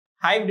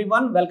Hi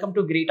everyone, welcome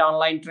to Great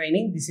Online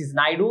Training. This is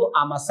Naidu.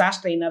 I'm a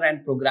SAS trainer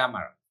and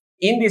programmer.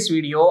 In this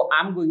video,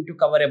 I'm going to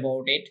cover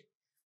about it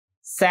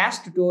SAS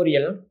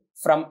tutorial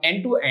from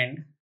end to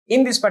end.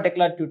 In this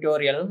particular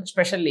tutorial,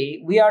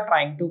 especially, we are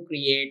trying to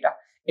create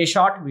a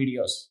short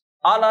videos.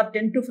 All are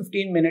 10 to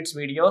 15 minutes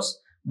videos,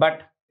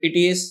 but it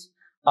is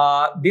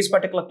this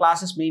particular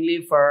class is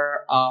mainly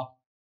for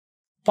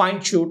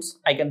point shoots,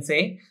 I can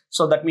say.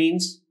 So that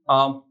means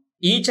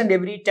each and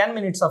every 10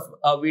 minutes of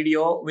a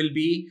video will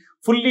be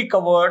fully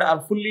covered or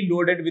fully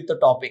loaded with the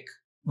topic.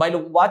 By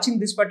watching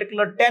this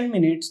particular 10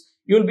 minutes,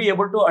 you will be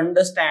able to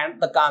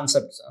understand the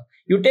concepts.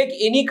 You take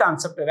any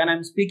concept when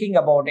I'm speaking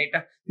about it,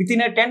 within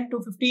a 10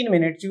 to 15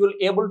 minutes, you will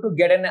be able to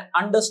get an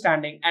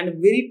understanding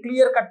and very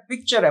clear-cut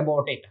picture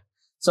about it.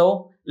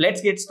 So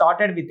let's get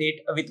started with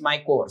it with my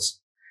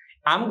course.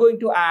 I'm going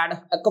to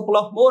add a couple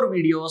of more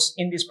videos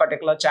in this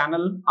particular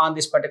channel on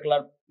this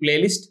particular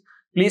playlist.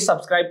 Please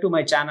subscribe to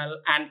my channel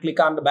and click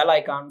on the bell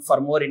icon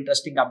for more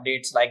interesting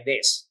updates like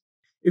this.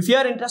 If you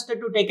are interested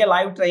to take a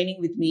live training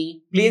with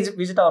me, please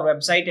visit our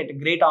website at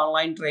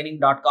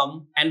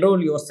greatonlinetraining.com. Enroll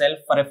yourself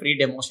for a free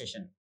demo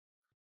session.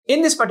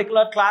 In this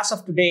particular class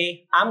of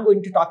today, I'm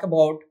going to talk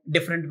about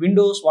different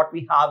windows what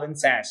we have in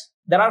SAS.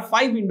 There are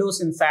 5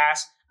 windows in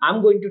SAS.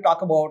 I'm going to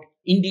talk about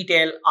in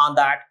detail on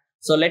that.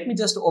 So let me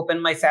just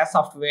open my SAS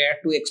software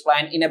to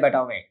explain in a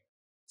better way.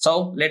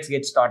 So let's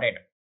get started.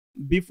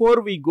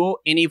 Before we go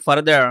any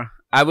further,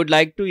 I would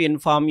like to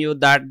inform you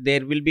that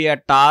there will be a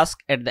task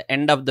at the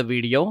end of the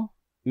video.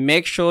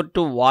 Make sure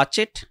to watch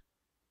it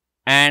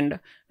and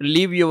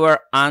leave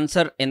your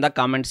answer in the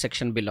comment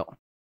section below.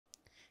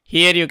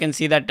 Here you can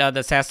see that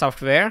the SAS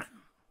software,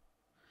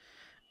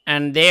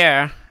 and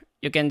there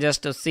you can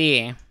just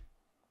see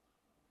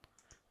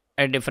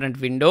a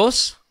different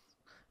windows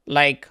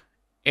like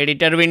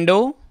editor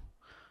window,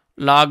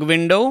 log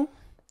window,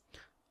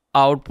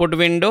 output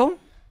window,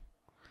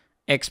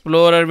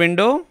 explorer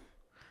window,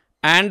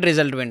 and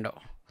result window.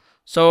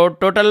 So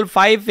total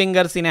 5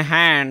 fingers in a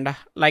hand,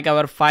 like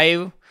our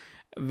 5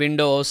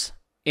 windows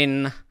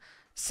in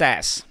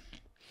SAS.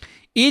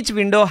 Each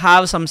window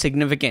have some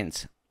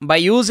significance. By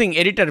using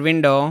editor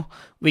window,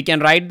 we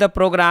can write the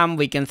program,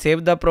 we can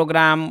save the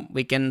program,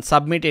 we can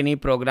submit any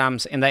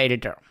programs in the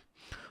editor.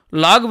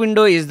 Log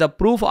window is the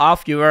proof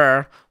of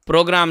your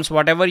programs,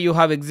 whatever you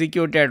have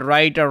executed,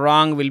 right or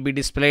wrong, will be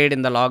displayed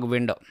in the log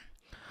window.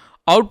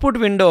 Output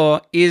window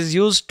is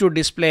used to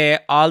display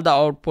all the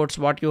outputs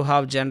what you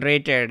have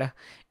generated.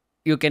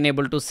 You can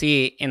able to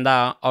see in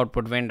the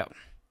output window.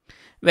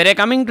 Where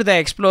coming to the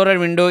explorer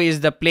window is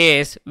the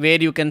place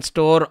where you can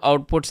store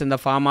outputs in the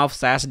form of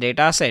SAS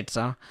data sets.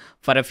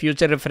 For a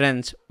future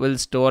reference, we'll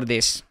store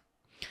this.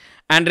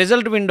 And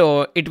result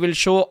window, it will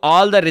show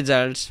all the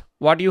results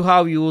what you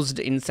have used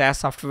in SAS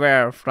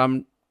software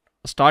from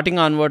starting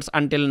onwards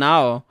until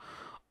now.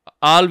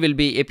 All will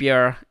be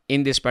appear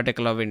in this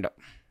particular window.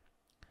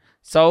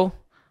 So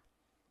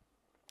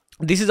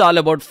this is all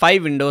about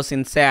 5 windows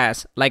in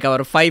SAS, like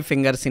our 5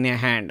 fingers in a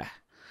hand.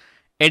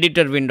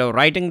 Editor window,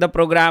 writing the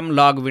program.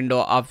 Log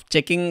window of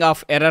checking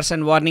of errors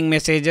and warning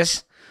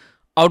messages.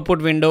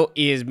 Output window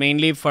is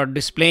mainly for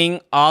displaying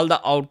all the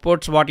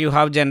outputs what you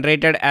have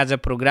generated as a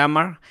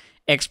programmer.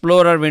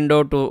 Explorer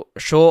window to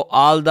show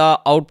all the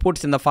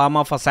outputs in the form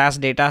of a SAS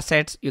data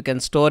sets. You can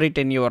store it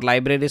in your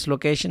libraries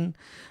location.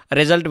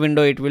 Result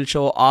window, it will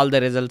show all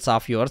the results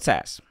of your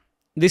SAS.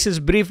 This is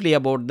briefly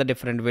about the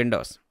different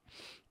windows.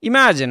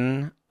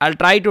 Imagine I'll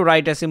try to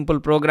write a simple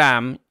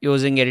program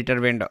using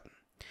editor window.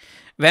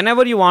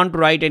 Whenever you want to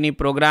write any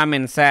program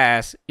in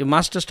SAS, you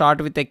must start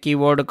with a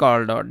keyword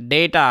called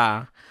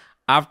data.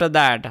 After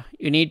that,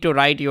 you need to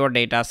write your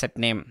data set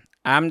name.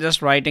 I'm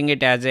just writing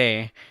it as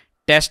a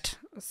test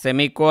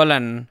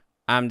semicolon.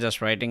 I'm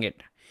just writing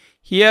it.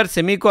 Here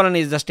semicolon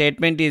is the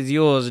statement is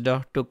used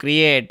to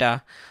create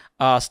a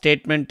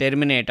statement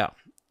terminator.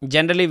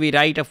 Generally, we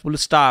write a full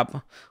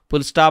stop.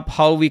 Full stop,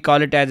 how we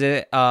call it as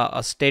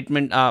a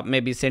statement,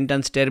 maybe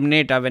sentence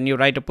terminator. When you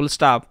write a full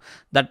stop,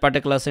 that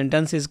particular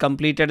sentence is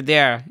completed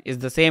there. Is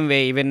the same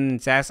way even in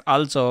SAS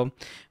also.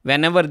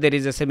 Whenever there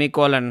is a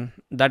semicolon,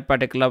 that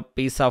particular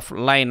piece of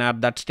line or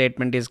that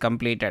statement is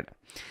completed.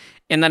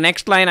 In the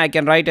next line, I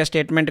can write a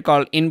statement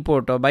called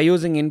input. By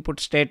using input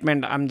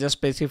statement, I'm just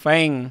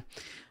specifying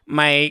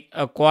my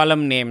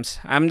column names.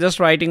 I'm just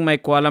writing my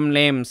column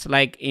names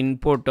like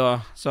input.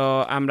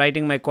 So I'm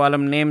writing my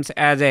column names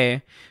as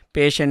a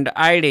patient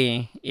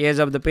ID, age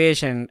of the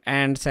patient,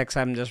 and sex.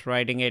 I'm just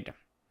writing it.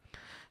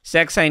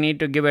 Sex, I need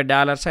to give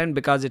a $sign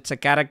because it's a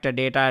character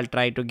data. I'll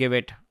try to give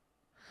it.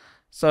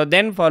 So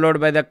then followed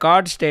by the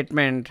chord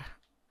statement.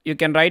 You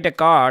can write a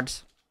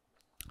chords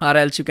or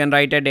else you can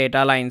write a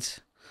data lines.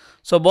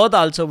 So both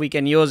also we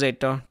can use it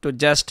to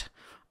just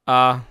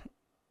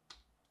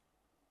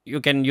you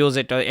can use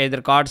it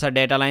either chords or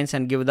data lines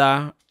and give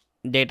the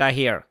data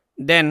here.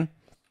 Then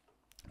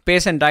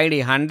patient ID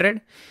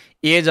 100,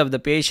 age of the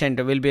patient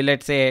will be,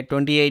 let's say,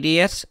 28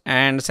 years,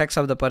 and sex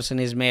of the person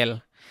is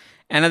male.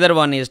 Another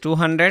one is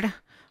 200,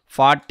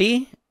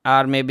 40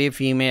 or maybe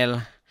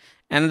female.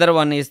 Another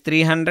one is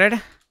 300,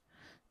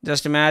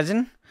 Just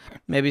imagine,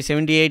 maybe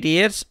 78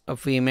 years, a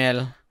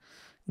female.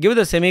 Give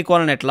the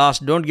semicolon at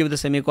last. Don't give the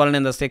semicolon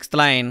in the 6th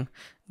line.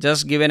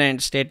 Just give an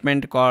end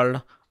statement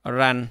called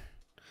run.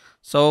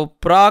 So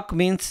proc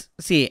means,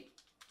 see,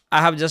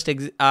 I have just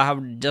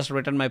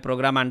written my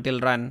program until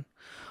run.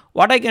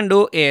 What I can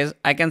do is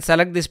I can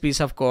select this piece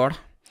of code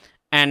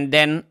and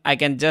then I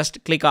can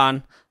just click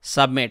on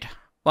submit.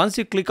 Once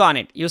you click on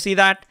it, you see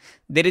that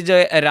there is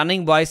a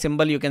running boy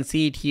symbol. You can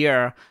see it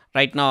here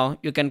right now.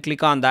 You can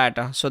click on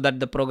that so that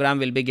the program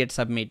will be get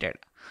submitted.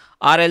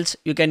 Or else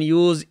you can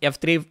use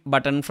F3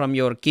 button from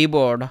your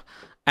keyboard.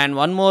 And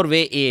one more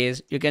way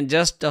is you can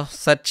just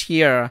search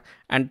here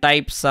and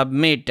type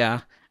submit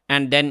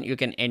and then you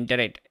can enter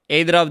it.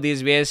 Either of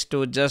these ways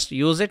to just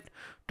use it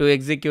to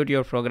execute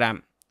your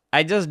program.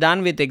 I just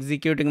done with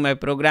executing my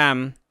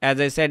program. As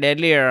I said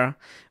earlier,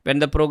 when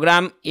the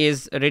program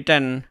is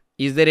written,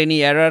 is there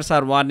any errors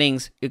or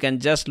warnings? You can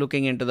just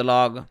looking into the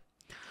log.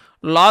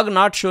 Log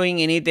not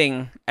showing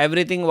anything.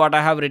 Everything what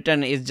I have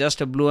written is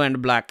just blue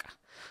and black.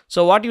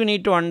 So what you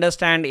need to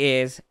understand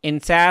is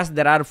in SAS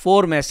there are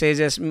 4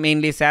 messages,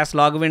 mainly SAS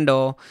log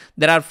window.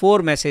 There are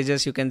 4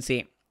 messages you can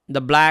see. The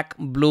black,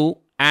 blue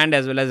and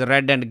as well as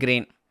red and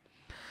green.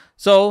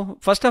 So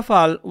first of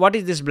all, what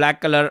is this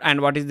black color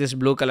and what is this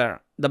blue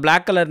color? The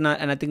black color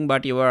nothing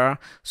but your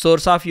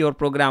source of your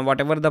program,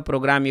 whatever the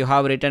program you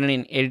have written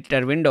in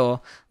editor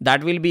window,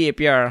 that will be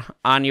appear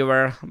on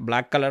your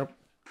black color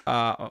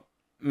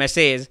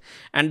message,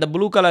 and the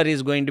blue color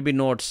is going to be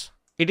notes.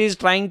 It is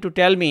trying to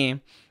tell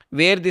me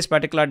where this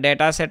particular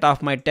data set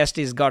of my test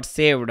is got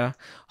saved,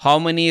 how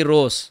many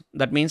rows,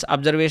 that means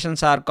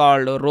observations are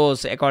called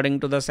rows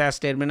according to the SAS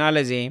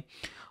terminology.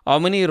 How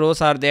many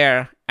rows are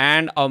there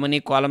and how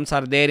many columns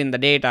are there in the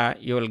data,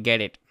 you will get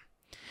it.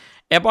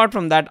 Apart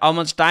from that, how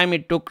much time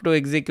it took to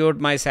execute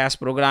my SAS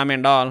program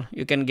and all,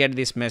 you can get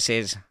this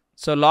message.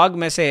 So log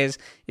message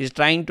is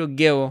trying to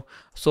give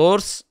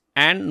source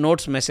and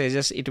notes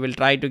messages it will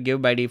try to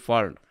give by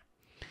default.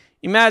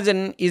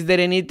 Imagine, is there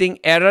anything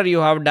error you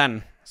have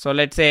done? So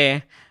let's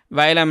say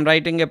while I'm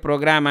writing a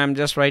program, I'm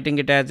just writing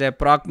it as a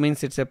proc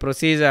means it's a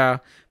procedure.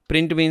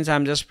 Print means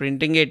I'm just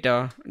printing it.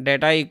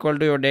 Data equal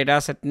to your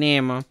data set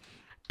name.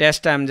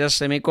 Test I'm just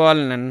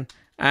semicolon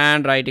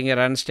and writing a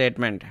run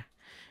statement.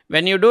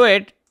 When you do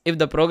it, if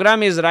the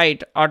program is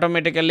right,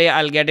 automatically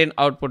I'll get an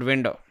output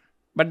window.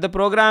 But the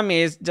program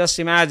is, just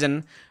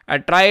imagine, I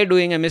try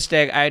doing a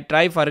mistake. I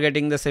try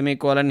forgetting the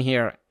semicolon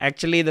here.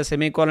 Actually the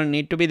semicolon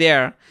need to be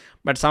there,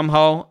 but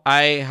somehow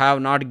I have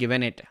not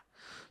given it.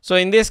 So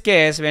in this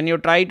case, when you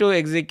try to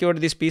execute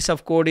this piece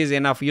of code is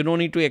enough. You don't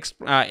need to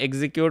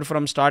execute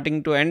from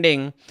starting to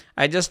ending.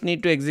 I just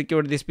need to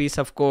execute this piece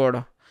of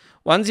code.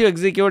 Once you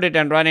execute it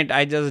and run it,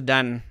 I just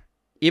done.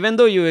 Even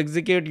though you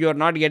execute, you are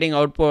not getting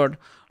output.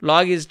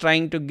 Log is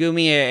trying to give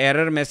me a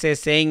error message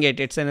saying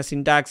it's a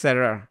syntax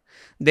error.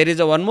 There is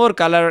a one more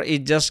color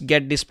it just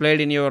get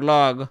displayed in your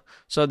log.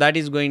 So that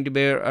is going to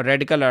be a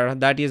red color.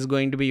 That is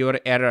going to be your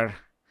error.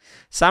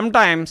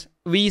 Sometimes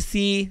we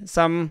see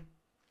some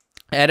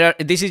error.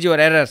 This is your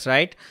errors,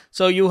 right?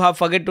 So you have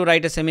forget to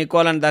write a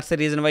semicolon. That's the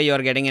reason why you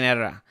are getting an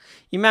error.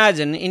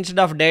 Imagine instead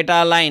of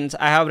data lines,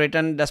 I have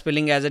written the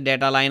spelling as a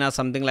data line or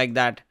something like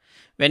that.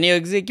 When you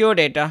execute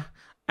it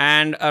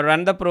and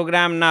run the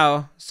program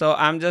now, so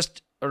I'm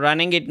just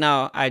running it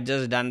now. I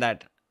just done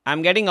that.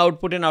 I'm getting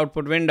output in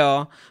output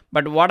window,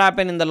 but what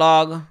happened in the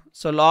log?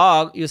 So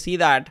log, you see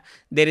that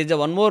there is a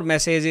one more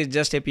message is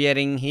just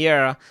appearing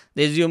here,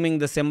 assuming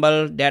the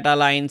symbol data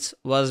lines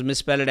was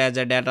misspelled as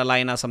a data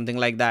line or something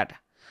like that.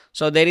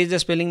 So there is a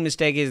spelling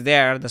mistake is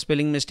there. The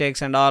spelling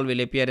mistakes and all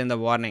will appear in the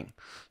warning.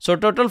 So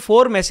total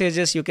 4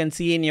 messages you can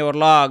see in your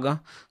log.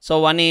 So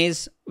one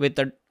is with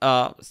the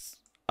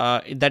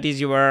that is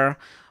your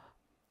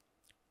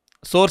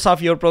source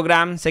of your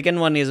program. Second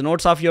one is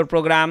notes of your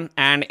program,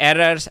 and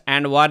errors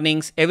and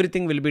warnings,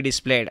 everything will be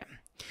displayed.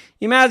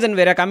 Imagine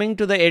we are coming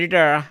to the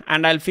editor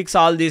and I'll fix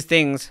all these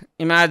things.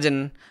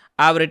 Imagine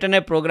I've written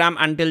a program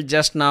until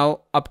just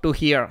now up to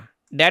here.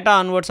 Data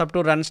onwards up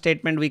to run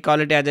statement, we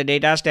call it as a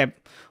data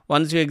step.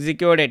 Once you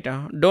execute it,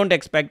 don't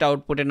expect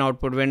output in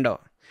output window.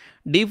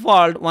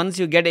 Default, once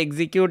you get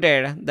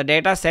executed, the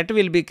data set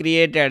will be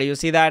created. You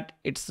see that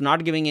it's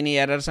not giving any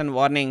errors and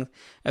warnings.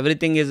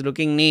 Everything is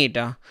looking neat.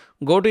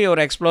 Go to your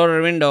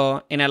Explorer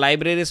window. In a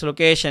libraries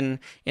location,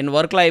 in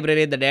work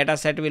library, the data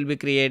set will be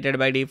created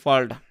by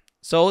default.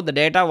 So the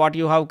data what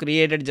you have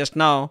created just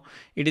now,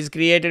 it is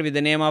created with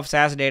the name of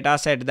SAS data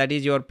set. That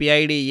is your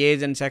PID,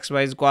 age and sex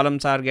wise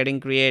columns are getting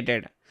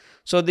created.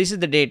 So this is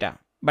the data.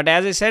 But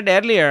as I said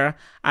earlier,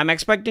 I'm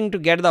expecting to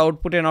get the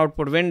output in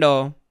output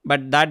window,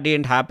 but that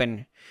didn't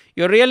happen.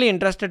 You're really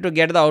interested to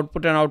get the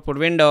output and output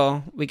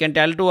window, we can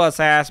tell to our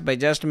SAS by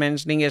just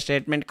mentioning a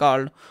statement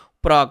called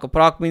proc.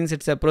 Proc means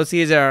it's a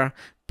procedure.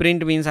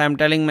 Print means I'm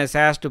telling my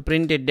SAS to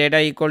print it,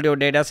 data equal to your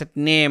dataset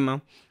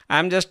name.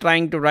 I'm just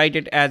trying to write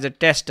it as a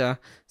test,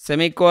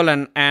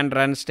 semicolon and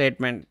run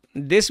statement.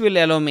 This will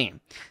allow me.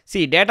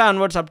 See, data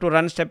onwards up to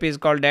run step is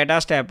called data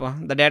step.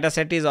 The data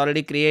set is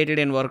already created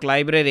in work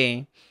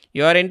library.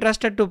 You are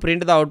interested to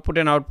print the output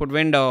and output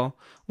window.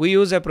 we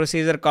use a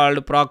procedure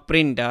called proc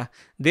print.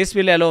 This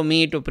will allow me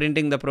to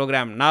printing the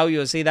program. Now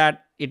you see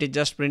that it is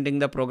just printing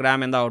the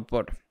program in the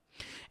output.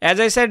 As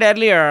I said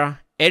earlier,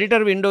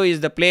 editor window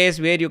is the place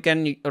where you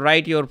can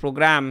write your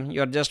program.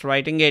 You're just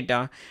writing it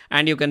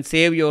and you can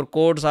save your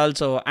codes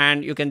also,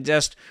 and you can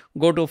just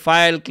go to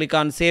file, click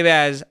on save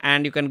as,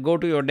 and you can go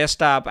to your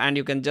desktop and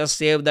you can just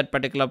save that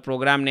particular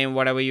program name,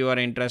 whatever you are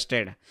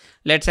interested.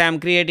 Let's say I'm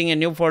creating a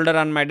new folder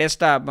on my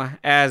desktop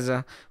as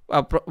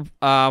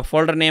a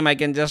folder name. I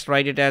can just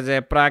write it as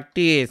a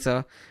practice,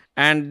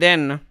 and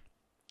then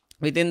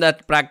within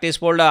that practice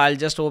folder, I'll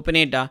just open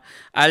it.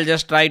 I'll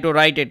just try to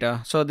write it.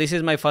 So this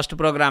is my first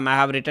program I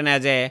have written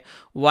as a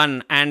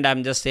 1, and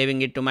I'm just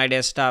saving it to my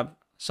desktop.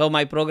 So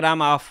my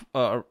program of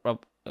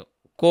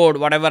code,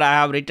 whatever I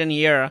have written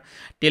here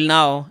till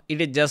now, it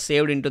is just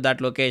saved into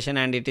that location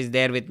and it is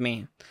there with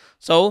me.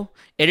 So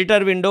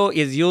editor window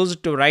is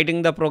used to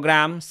writing the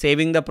program,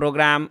 saving the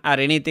program, or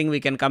anything we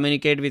can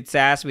communicate with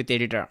SAS with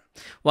editor.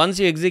 Once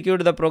you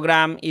execute the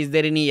program, is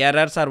there any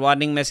errors or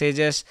warning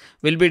messages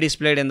will be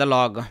displayed in the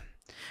log.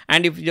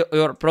 And if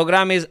your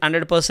program is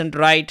 100%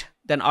 right,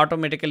 then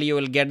automatically you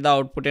will get the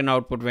output in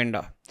output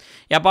window.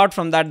 Apart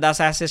from that, the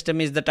SAS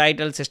system is the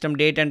title, system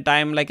date and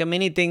time. Like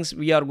many things,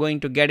 we are going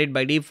to get it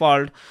by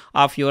default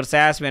of your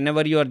SAS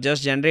whenever you are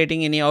just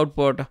generating any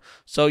output.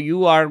 So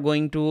you are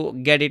going to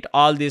get it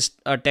all this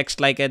text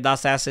like the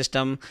SAS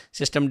system,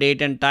 system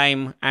date and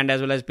time, and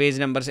as well as page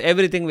numbers.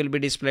 Everything will be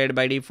displayed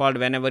by default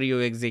whenever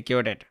you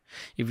execute it.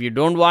 If you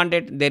don't want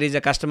it, there is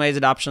a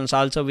customized options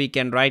also. We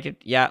can write it.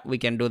 Yeah, we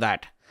can do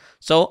that.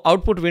 So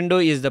output window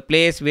is the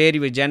place where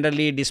we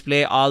generally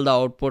display all the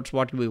outputs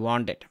what we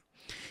wanted.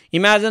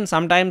 Imagine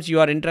sometimes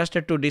you are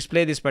interested to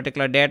display this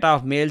particular data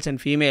of males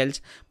and females,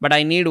 but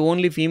I need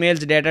only females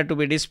data to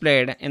be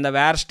displayed. In the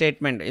var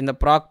statement, in the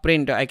proc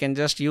print, I can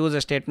just use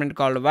a statement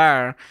called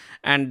var,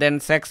 and then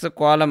sex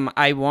column,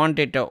 I want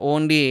it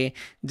only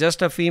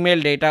just a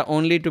female data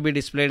only to be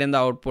displayed in the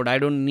output. I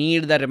don't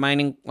need the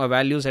remaining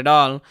values at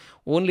all.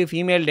 Only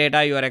female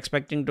data you are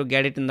expecting to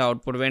get it in the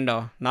output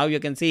window. Now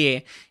you can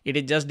see it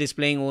is just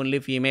displaying only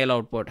female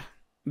output.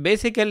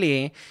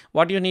 Basically,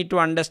 what you need to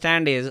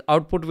understand is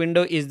output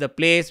window is the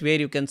place where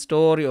you can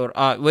store your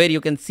where you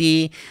can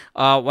see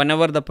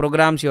whenever the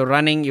programs you're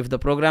running, if the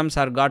programs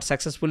are got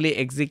successfully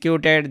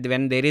executed,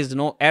 when there is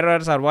no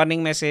errors or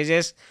warning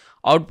messages,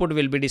 output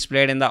will be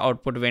displayed in the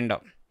output window.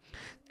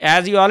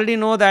 As you already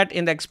know that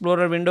in the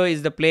Explorer window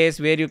is the place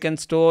where you can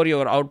store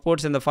your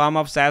outputs in the form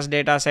of SAS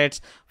data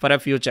sets for a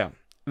future.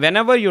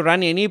 Whenever you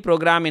run any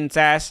program in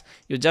SAS,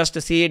 you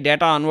just see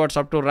data onwards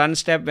up to run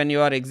step. When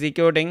you are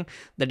executing,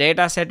 the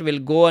data set will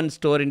go and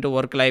store into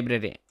work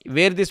library.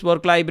 Where this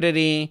work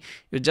library,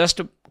 you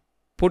just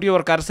put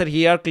your cursor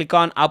here, click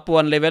on up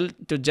one level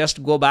to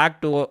just go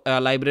back to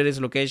library's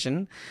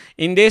location.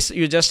 In this,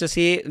 you just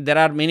see there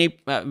are many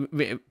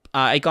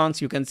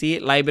icons. You can see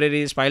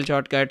libraries, file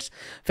shortcuts,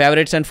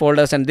 favorites and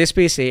folders, and this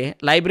PC.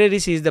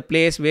 Libraries is the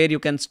place where you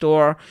can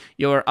store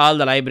your all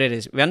the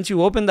libraries. Once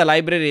you open the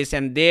libraries,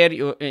 and there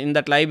you in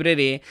that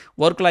library,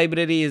 work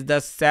library is the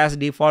SAS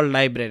default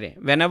library.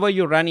 Whenever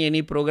you run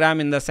any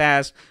program in the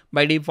SAS,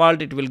 by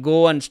default it will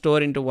go and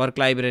store into work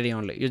library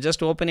only. You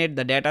just open it,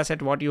 the data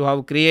set what you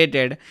have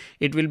created,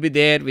 it will be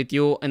there with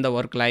you in the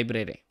work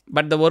library.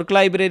 But the work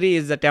library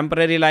is the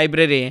temporary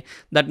library.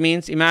 That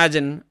means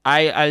imagine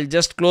I'll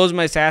just close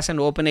my SAS and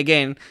open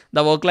again.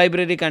 The work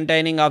library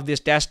containing of this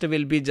test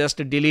will be just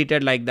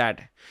deleted like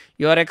that.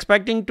 You are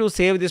expecting to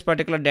save this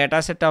particular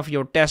data set of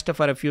your test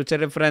for a future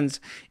reference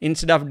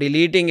instead of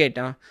deleting it.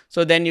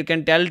 So then you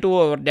can tell to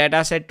our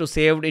data set to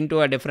save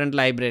into a different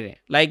library.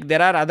 Like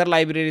there are other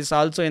libraries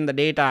also in the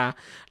data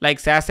like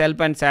SAS help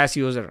and SAS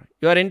user.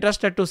 You are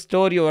interested to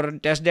store your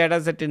test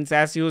data set in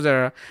SAS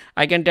user.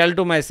 I can tell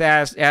to my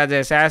SAS as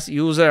a SAS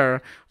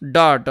user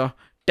dot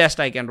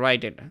test, I can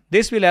write it.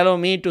 This will allow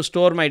me to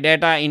store my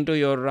data into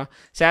your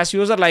SAS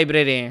user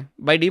library.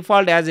 By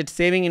default, as it's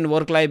saving in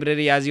work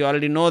library, as you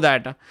already know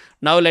that.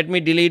 Now let me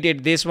delete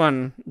it, this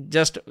one.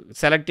 Just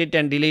select it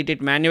and delete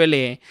it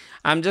manually.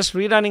 I'm just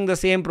rerunning the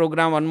same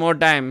program one more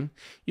time.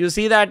 You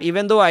see that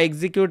even though I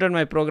executed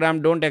my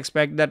program, don't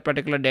expect that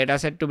particular data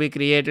set to be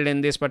created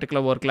in this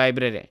particular work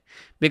library.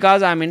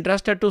 Because I'm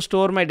interested to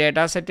store my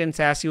data set in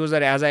SAS user,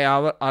 as I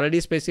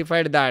already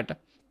specified that.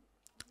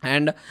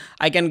 And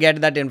I can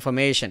get that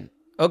information.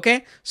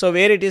 Okay, so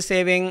where it is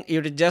saving, you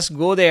just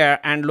go there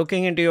and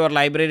looking into your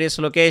library's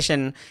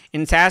location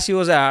in SAS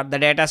user, the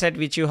dataset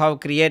which you have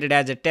created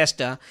as a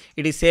test,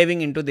 it is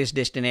saving into this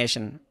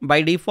destination.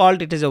 By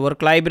default, it is a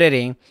work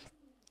library.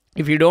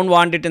 If you don't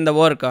want it in the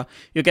work,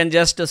 you can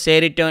just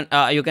save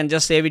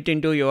it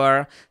into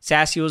your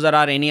SAS user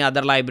or any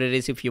other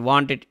libraries. If you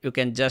want it, you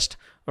can just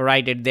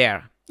write it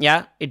there.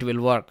 Yeah, it will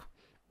work.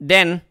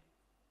 Then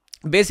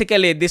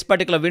basically, this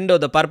particular window,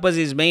 the purpose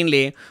is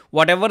mainly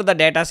whatever the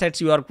data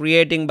sets you are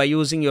creating by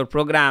using your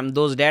program,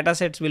 those data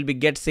sets will be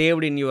get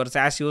saved in your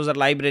SAS user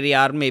library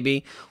or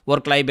maybe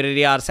work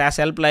library or SAS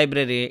help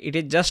library. It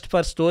is just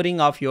for storing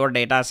of your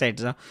data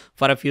sets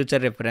for a future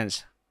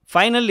reference.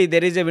 Finally,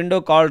 there is a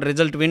window called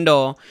result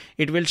window.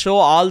 It will show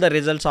all the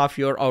results of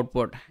your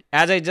output.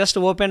 As I just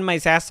opened my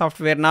SAS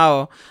software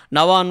now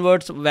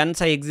onwards,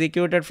 once I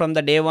executed from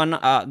the day one,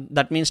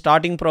 that means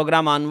starting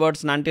program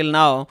onwards until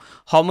now,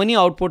 how many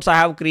outputs I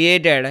have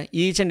created,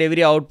 each and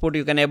every output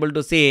you can able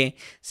to see.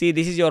 See,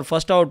 this is your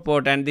first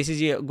output, and this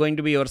is going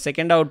to be your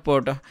second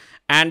output,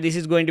 and this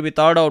is going to be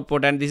third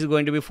output, and this is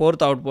going to be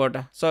fourth output.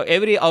 So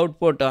every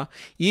output,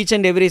 each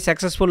and every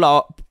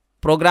successful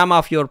program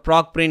of your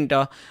proc print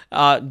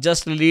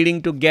just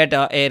leading to get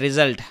a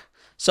result.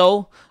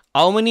 So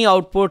how many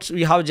outputs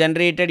we have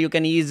generated, you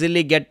can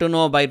easily get to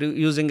know by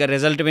using a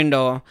result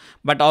window.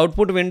 But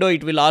output window,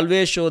 it will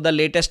always show the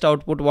latest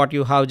output what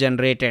you have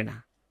generated.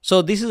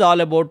 So this is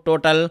all about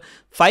total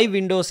 5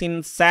 windows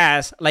in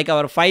SAS, like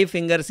our 5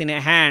 fingers in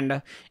a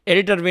hand.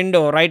 Editor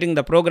window, writing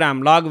the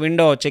program. Log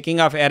window, checking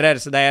of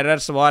errors, the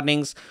errors,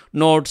 warnings,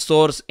 notes,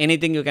 source,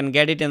 anything you can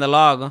get it in the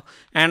log.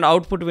 And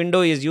output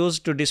window is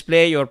used to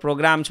display your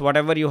programs,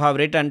 whatever you have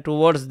written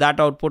towards that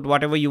output,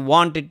 whatever you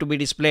want it to be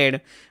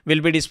displayed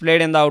will be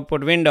displayed in the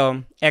output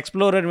window.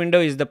 Explorer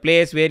window is the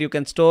place where you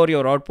can store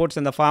your outputs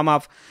in the form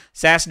of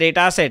SAS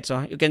datasets.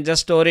 So you can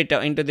just store it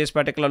into this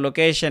particular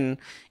location.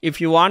 If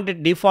you want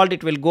it default,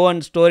 it will go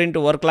and store into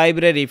work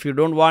library. If you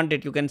don't want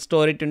it, you can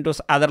store it into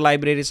other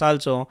libraries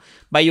also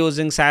by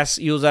using SAS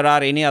user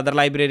or any other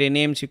library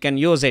names. You can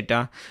use it.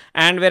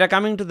 And we are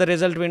coming to the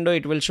result window.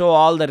 It will show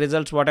all the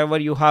results whatever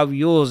you have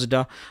used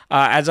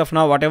as of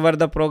now, whatever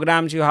the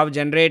programs you have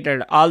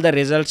generated, all the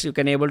results you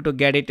can able to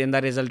get it in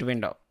the result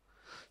window.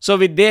 So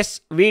with this,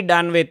 we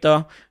done with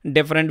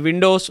different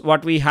windows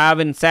what we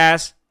have in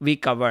SAS we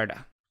covered.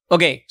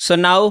 Okay, so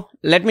now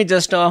let me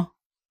just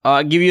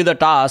give you the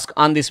task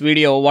on this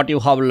video what you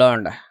have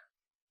learned.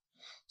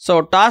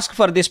 So task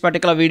for this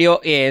particular video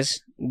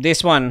is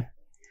this one.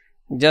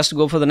 Just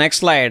go for the next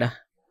slide.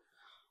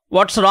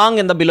 What's wrong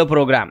in the below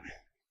program?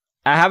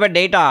 I have a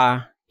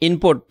data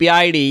input,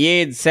 PID,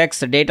 age, sex,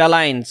 data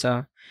lines.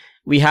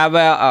 We have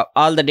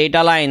all the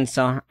data lines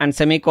and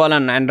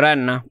semicolon and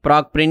run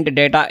proc print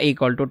data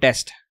equal to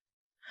test.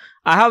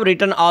 I have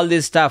written all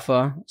this stuff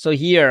so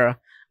here,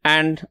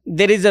 and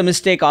there is a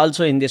mistake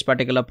also in this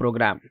particular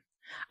program.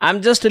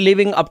 I'm just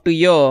leaving up to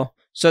you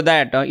so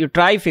that you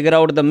try figure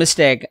out the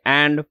mistake,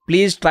 and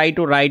please try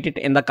to write it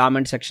in the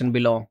comment section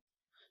below.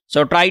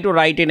 So try to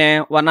write in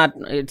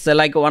it's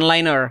like a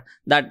one-liner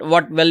that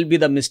what will be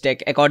the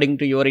mistake according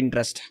to your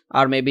interest,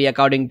 or maybe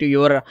according to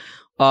your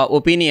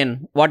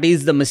opinion, what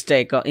is the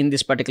mistake in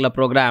this particular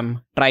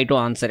program. Try to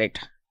answer it.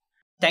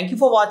 Thank you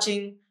for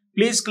watching.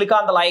 Please click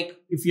on the like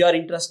if you are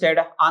interested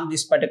on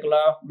this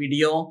particular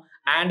video,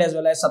 and as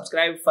well as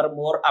subscribe for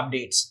more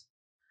updates.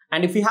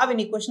 And if you have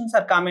any questions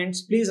or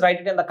comments, please write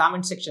it in the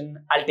comment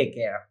section. I'll take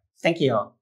care. Thank you.